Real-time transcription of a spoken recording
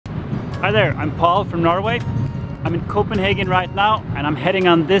Hi there, I'm Paul from Norway. I'm in Copenhagen right now and I'm heading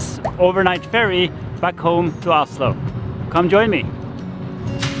on this overnight ferry back home to Oslo. Come join me.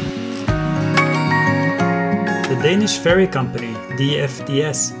 The Danish ferry company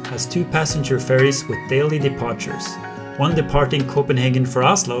DFDS has 2 passenger ferries with daily departures, one departing Copenhagen for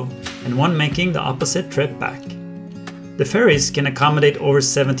Oslo and one making the opposite trip back. The ferries can accommodate over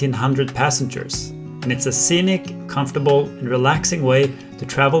 1,700 passengers, and it's a scenic, comfortable and relaxing way to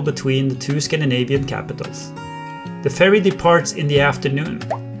travel between the 2 Scandinavian capitals. The ferry departs in the afternoon,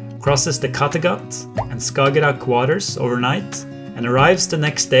 crosses the Kattegat and Skagerrak waters overnight and arrives the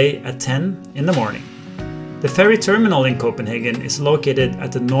next day at 10 in the morning. The ferry terminal in Copenhagen is located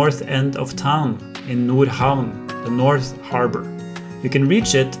at the north end of town in Nordhavn, the North Harbour. You can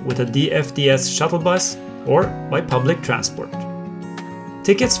reach it with a DFDS shuttle bus or by public transport.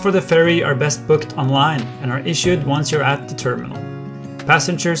 Tickets for the ferry are best booked online and are issued once you're at the terminal.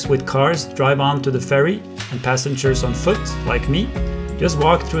 Passengers with cars drive on to the ferry, and passengers on foot, like me, just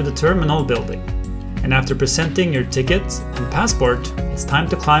walk through the terminal building. And after presenting your ticket and passport, it's time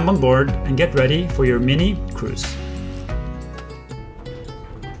to climb on board and get ready for your mini cruise.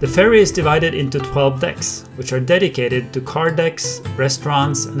 The ferry is divided into 12 decks, which are dedicated to car decks,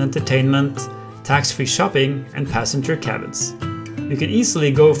 restaurants and entertainment, tax-free shopping and passenger cabins. You can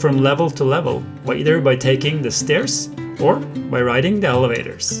easily go from level to level, either by taking the stairs or by riding the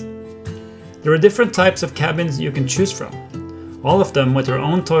elevators. There are different types of cabins you can choose from, all of them with their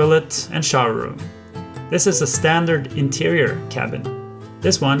own toilet and shower room. This is a standard interior cabin.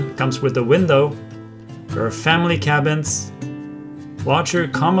 This one comes with a window. There are family cabins, larger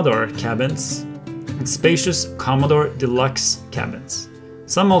Commodore cabins, and spacious Commodore Deluxe cabins.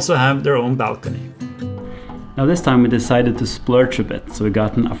 Some also have their own balcony. Now this time we decided to splurge a bit, so we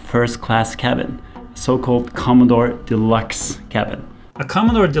got a first-class cabin, a so-called Commodore Deluxe cabin. A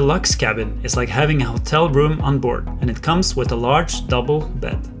Commodore Deluxe cabin is like having a hotel room on board, and it comes with a large double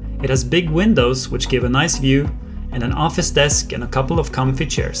bed. It has big windows which give a nice view, and an office desk and a couple of comfy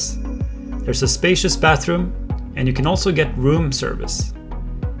chairs. There's a spacious bathroom, and you can also get room service.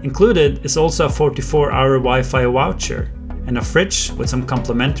 Included is also a 44-hour Wi-Fi voucher and a fridge with some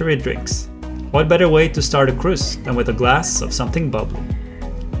complimentary drinks. What better way to start a cruise than with a glass of something bubbly?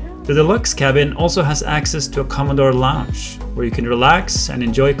 The deluxe cabin also has access to a Commodore lounge, where you can relax and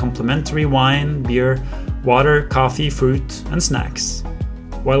enjoy complimentary wine, beer, water, coffee, fruit and snacks.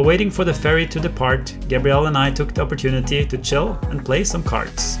 While waiting for the ferry to depart, Gabrielle and I took the opportunity to chill and play some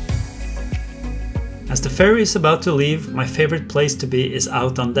cards. As the ferry is about to leave, my favorite place to be is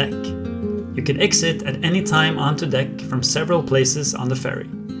out on deck. You can exit at any time onto deck from several places on the ferry.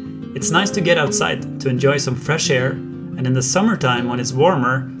 It's nice to get outside to enjoy some fresh air, and in the summertime when it's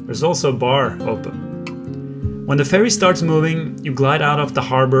warmer, there's also a bar open. When the ferry starts moving, you glide out of the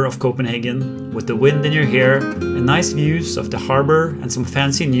harbour of Copenhagen with the wind in your hair and nice views of the harbour and some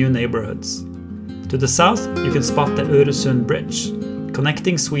fancy new neighbourhoods. To the south, you can spot the Öresund Bridge,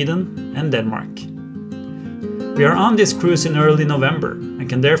 connecting Sweden and Denmark. We are on this cruise in early November and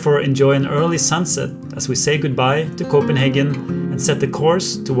can therefore enjoy an early sunset as we say goodbye to Copenhagen and set the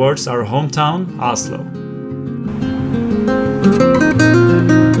course towards our hometown, Oslo.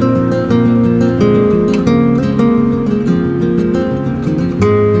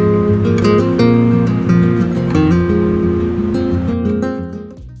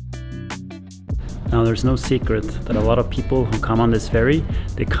 Now there's no secret that a lot of people who come on this ferry,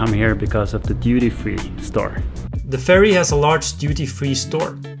 they come here because of the duty-free store. The ferry has a large duty-free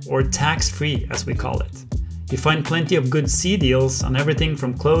store, or tax-free as we call it. You find plenty of good sea deals on everything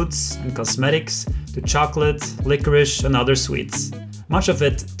from clothes and cosmetics to chocolate, licorice and other sweets. Much of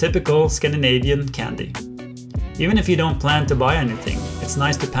it typical Scandinavian candy. Even if you don't plan to buy anything, it's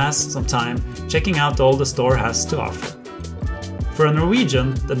nice to pass some time checking out all the store has to offer. For a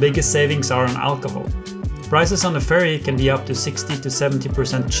Norwegian, the biggest savings are on alcohol. Prices on the ferry can be up to 60 to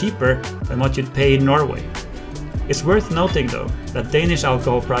 70% cheaper than what you'd pay in Norway. It's worth noting though that Danish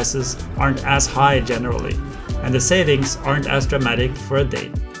alcohol prices aren't as high generally, and the savings aren't as dramatic for a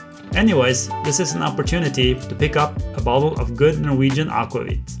date. Anyways, this is an opportunity to pick up a bottle of good Norwegian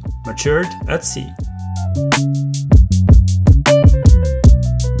aquavit, matured at sea.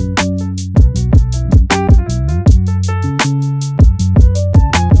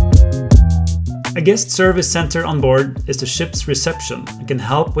 A guest service center on board is the ship's reception and can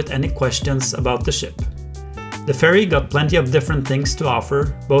help with any questions about the ship. The ferry got plenty of different things to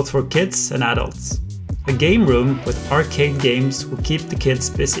offer, both for kids and adults. A game room with arcade games will keep the kids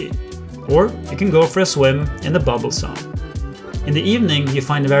busy, or you can go for a swim in the bubble zone. In the evening you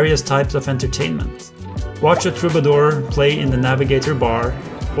find various types of entertainment. Watch a troubadour play in the Navigator bar,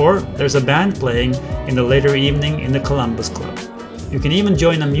 or there's a band playing in the later evening in the Columbus Club. You can even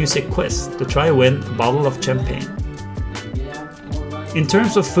join a music quiz to try to win a bottle of champagne. In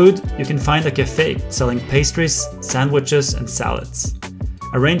terms of food, you can find a cafe selling pastries, sandwiches and salads.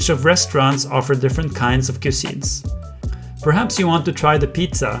 A range of restaurants offer different kinds of cuisines. Perhaps you want to try the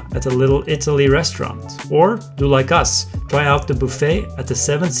pizza at a Little Italy restaurant, or do like us, try out the buffet at the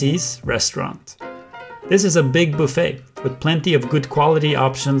Seven Seas restaurant. This is a big buffet with plenty of good quality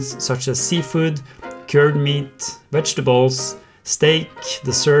options such as seafood, cured meat, vegetables, steak,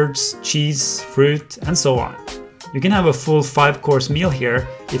 desserts, cheese, fruit, and so on. You can have a full 5-course meal here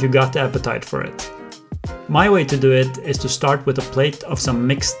if you got the appetite for it. My way to do it is to start with a plate of some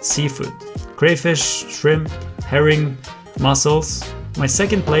mixed seafood: crayfish, shrimp, herring, mussels. My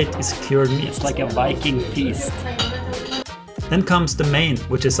second plate is cured meat. It's like a Viking feast. Then comes the main,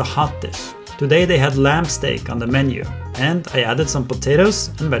 which is a hot dish. Today they had lamb steak on the menu, and I added some potatoes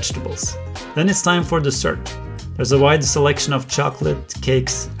and vegetables. Then it's time for dessert. There's a wide selection of chocolate,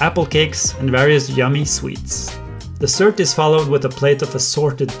 cakes, apple cakes, and various yummy sweets. Dessert is followed with a plate of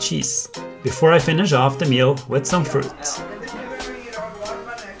assorted cheese, before I finish off the meal with some fruit.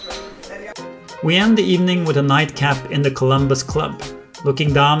 We end the evening with a nightcap in the Columbus Club,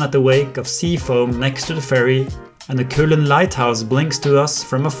 looking down at the wake of sea foam next to the ferry, and the Kullen lighthouse blinks to us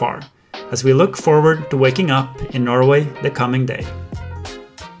from afar, as we look forward to waking up in Norway the coming day.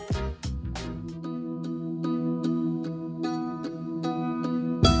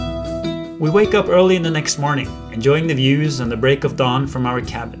 We wake up early in the next morning, enjoying the views and the break of dawn from our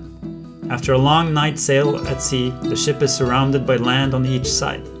cabin. After a long night sail at sea, the ship is surrounded by land on each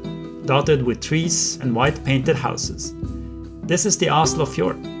side, dotted with trees and white painted houses. This is the Oslo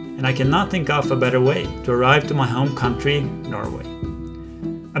fjord, and I cannot think of a better way to arrive to my home country, Norway.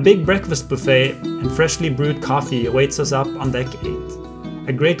 A big breakfast buffet and freshly brewed coffee awaits us up on deck 8.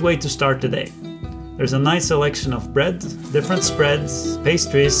 A great way to start the day. There's a nice selection of bread, different spreads,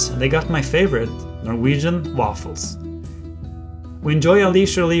 pastries, and they got my favorite, Norwegian waffles. We enjoy a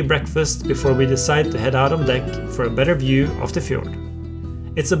leisurely breakfast before we decide to head out on deck for a better view of the fjord.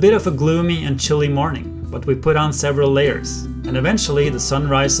 It's a bit of a gloomy and chilly morning, but we put on several layers, and eventually the sun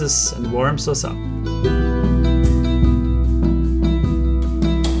rises and warms us up.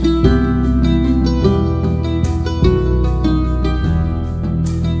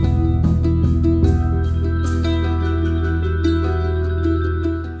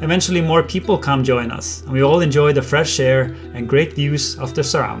 Eventually more people come join us, and we all enjoy the fresh air and great views of the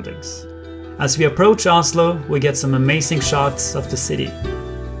surroundings. As we approach Oslo, we get some amazing shots of the city.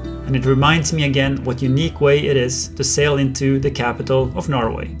 And it reminds me again what unique way it is to sail into the capital of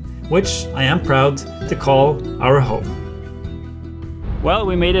Norway, which I am proud to call our home. Well,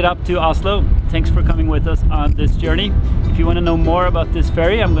 we made it up to Oslo. Thanks for coming with us on this journey. If you want to know more about this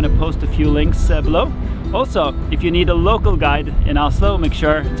ferry, I'm going to post a few links below. Also, if you need a local guide in Oslo, make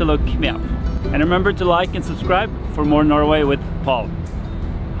sure to look me up. And remember to like and subscribe for more Norway with Paul.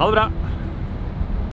 Ha det bra!